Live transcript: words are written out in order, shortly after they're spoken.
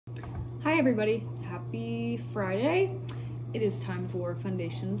Hi everybody, happy Friday. It is time for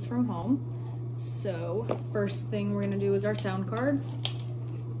Fundations from home. So first thing we're gonna do is our sound cards.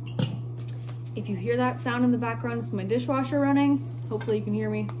 If you hear that sound in the background, it's my dishwasher running. Hopefully you can hear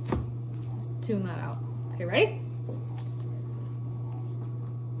me. Just tune that out. Okay, ready?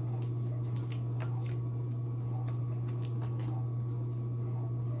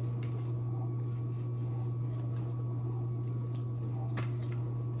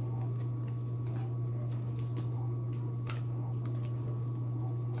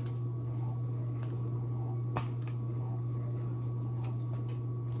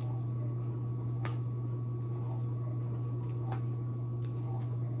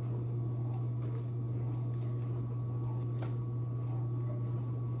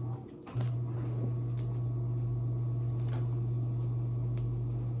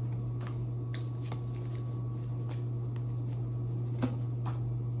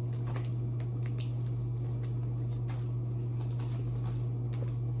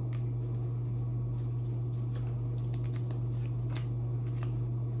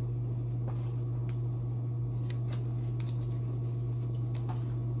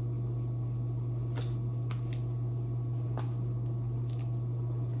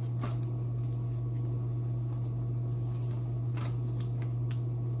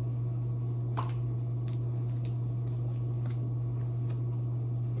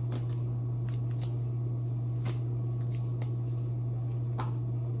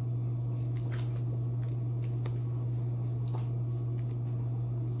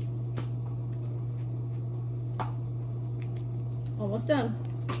 Almost done.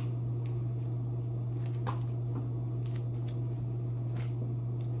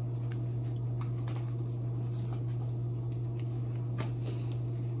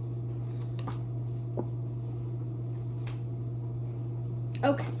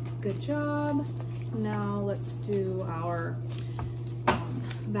 Okay, good job. Now let's do our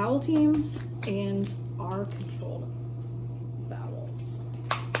vowel teams and our controlled vowels.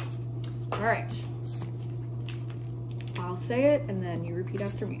 All right. I'll say it and then you repeat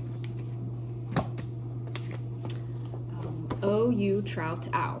after me. O-U trout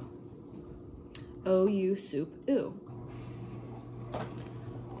ow. O-U soup oo.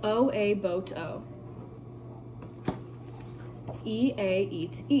 O-A boat o. E-A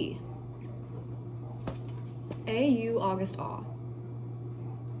eat e. A-U August aw.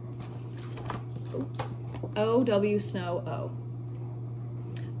 Oops. O-W snow o.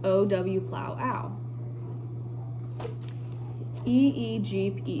 O-W plow ow. E-E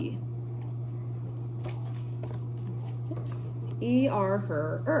jeep e. Oops. E-R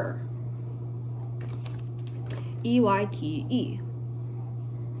her E-Y key e.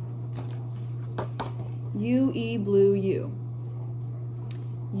 U-E blue u.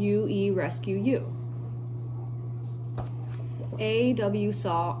 U-E rescue you. A-W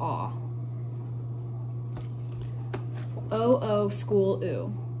saw aw. O-O school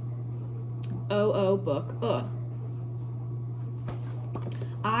oo. O-O book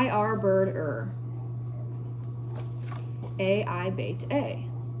I-R bird A-I bait a.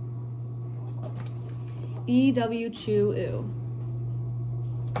 E-W chew oo.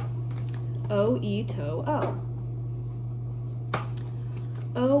 O-E toe o.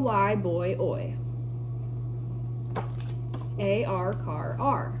 O-Y boy oi. A-R car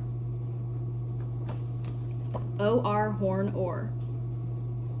r. O-R horn or.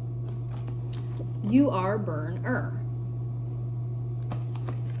 U-R burn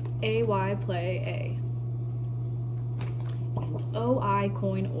A-Y play a. And O-I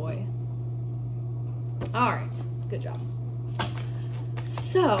coin oi. All right, good job.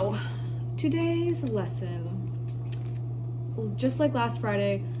 So today's lesson, just like last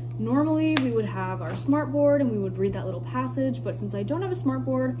Friday, normally we would have our smart board and we would read that little passage, but since I don't have a smart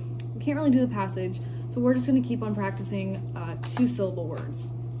board, we can't really do the passage, so we're just gonna keep on practicing 2-syllable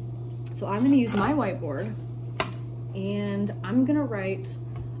words. So I'm gonna use my whiteboard and I'm gonna write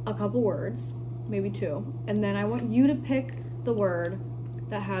a couple words, maybe 2, and then I want you to pick the word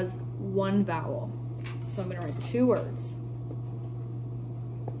that has 1 vowel. So I'm gonna write 2 words.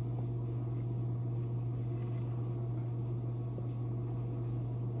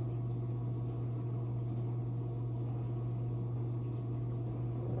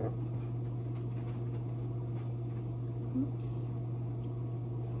 Oops.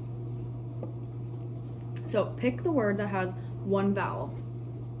 So pick the word that has 1 vowel.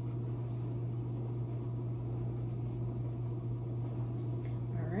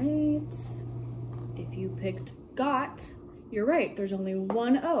 All right. If you picked got, you're right. There's only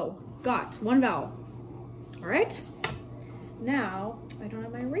 1 O. Got, 1 vowel. All right. Now, I don't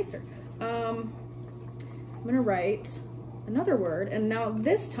have my eraser. I'm gonna write another word, and now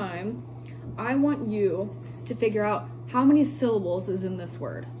this time, I want you to figure out how many syllables is in this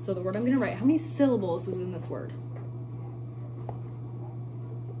word. So the word I'm gonna write, how many syllables is in this word?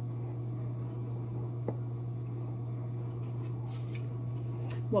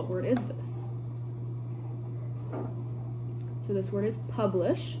 What word is this? So this word is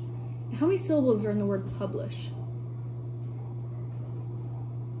publish. How many syllables are in the word publish?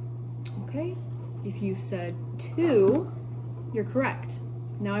 Okay, if you said 2, you're correct.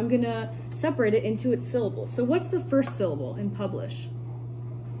 Now I'm gonna separate it into its syllables. So what's the first syllable in publish?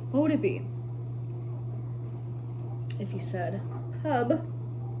 What would it be? If you said pub,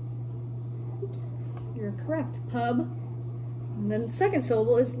 oops, you're correct, pub. And then the second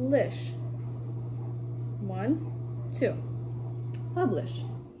syllable is lish. 1, 2, publish.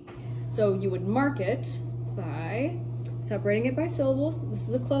 So you would mark it by separating it by syllables. This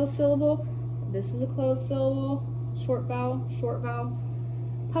is a closed syllable, this is a closed syllable, short vowel,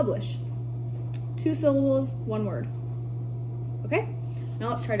 publish. 2 syllables, 1 word. Okay, now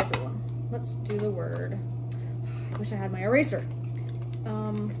let's try a different one. Let's do the word, I wish I had my eraser.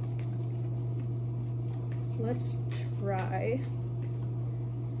 Let's try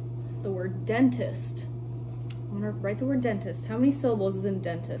the word dentist. I'm gonna write the word dentist. How many syllables is in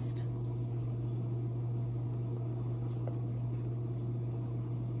dentist?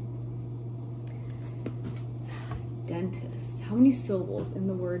 Dentist. How many syllables in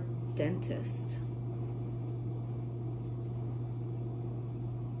the word dentist?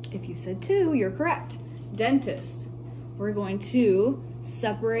 If you said 2, you're correct. Dentist. We're going to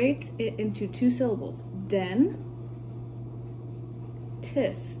separate it into 2 syllables. Den-tist.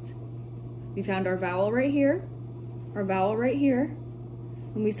 We found our vowel right here, our vowel right here,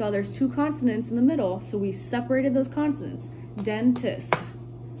 and we saw there's 2 consonants in the middle, so we separated those consonants. Dentist.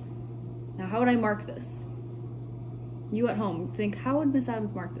 Now, how would I mark this? You at home, think, how would Miss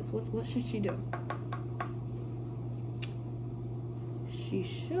Adams mark this? What should she do? She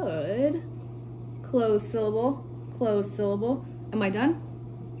should close syllable, close syllable. Am I done?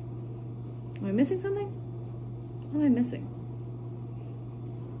 Am I missing something? What am I missing?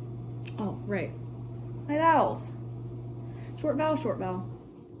 Oh, right. My vowels. Short vowel, short vowel.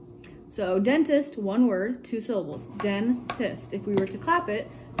 So dentist, 1 word, 2 syllables. Dentist. If we were to clap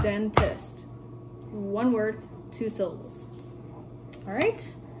it, dentist. 1 word, 2 syllables. All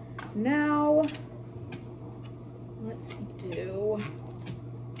right. Now, let's do...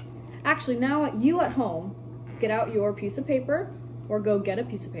 Actually, now you at home, get out your piece of paper or go get a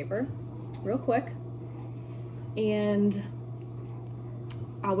piece of paper real quick. And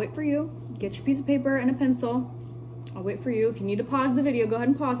I'll wait for you. Get your piece of paper and a pencil. I'll wait for you. If you need to pause the video, go ahead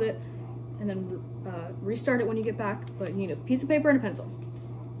and pause it and then restart it when you get back. But you need a piece of paper and a pencil.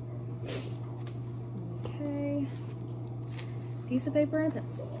 Okay. Piece of paper and a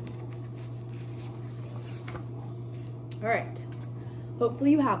pencil. All right.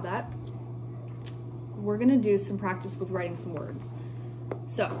 Hopefully you have that. We're gonna do some practice with writing some words.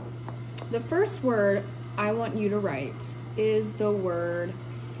 So, the first word I want you to write is the word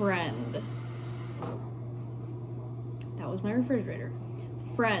friend. That was my refrigerator.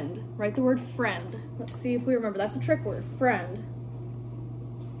 Friend. Write the word friend. Let's see if we remember. That's a trick word. Friend.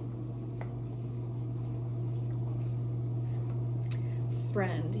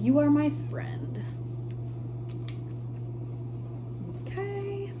 Friend. You are my friend.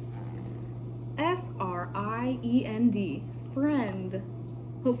 Okay. F-R-I-E-N-D. Friend.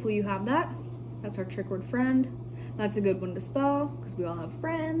 Hopefully you have that. That's our trick word, friend. That's a good one to spell because we all have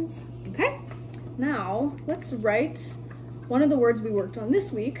friends. Okay. Now let's write one of the words we worked on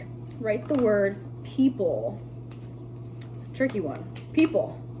this week. Write the word people. It's a tricky one.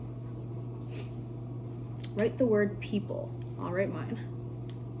 People. Write the word people. I'll write mine.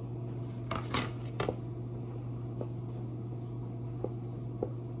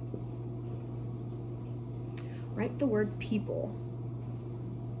 Write the word people.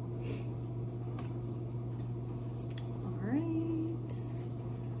 All right.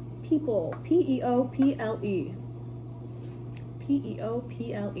 People. P-E-O-P-L-E.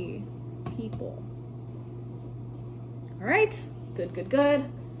 P-E-O-P-L-E. People. All right. Good, good, good.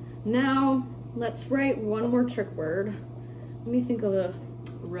 Now, let's write one more trick word. Let me think of a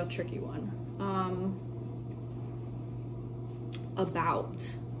real tricky one.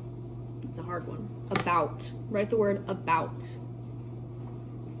 About. It's a hard one. About. Write the word about.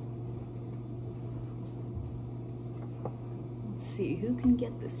 Let's see, who can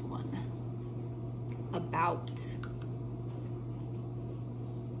get this one? About.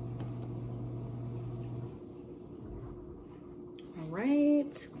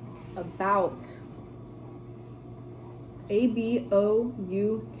 About. About. A-B-O-U-T.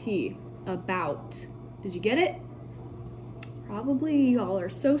 About. Did you get it? Probably. Y'all are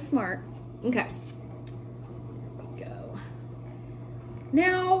so smart. Okay. There we go.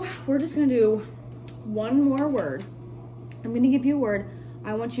 Now, we're just going to do one more word. I'm going to give you a word.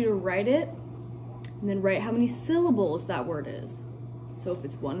 I want you to write it and then write how many syllables that word is. So if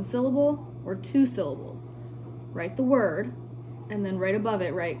it's one syllable or two syllables, write the word and then right above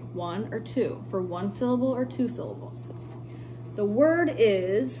it, write 1 or 2 for one syllable or 2 syllables. The word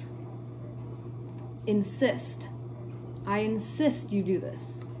is insist. I insist you do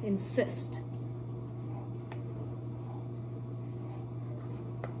this. Insist.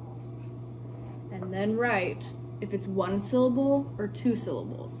 And then write if it's one syllable or 2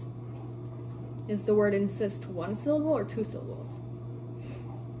 syllables. Is the word insist one syllable or 2 syllables?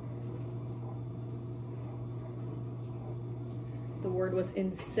 The word was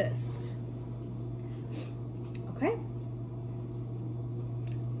insist. Okay.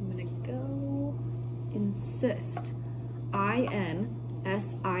 I'm gonna go insist. I-N-S-I-S-T.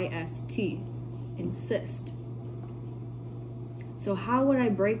 Insist. So how would I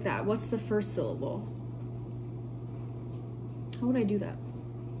break that? What's the first syllable? How would I do that?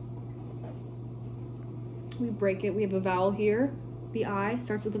 We break it. We have a vowel here. The I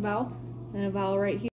starts with a vowel, then a vowel right here.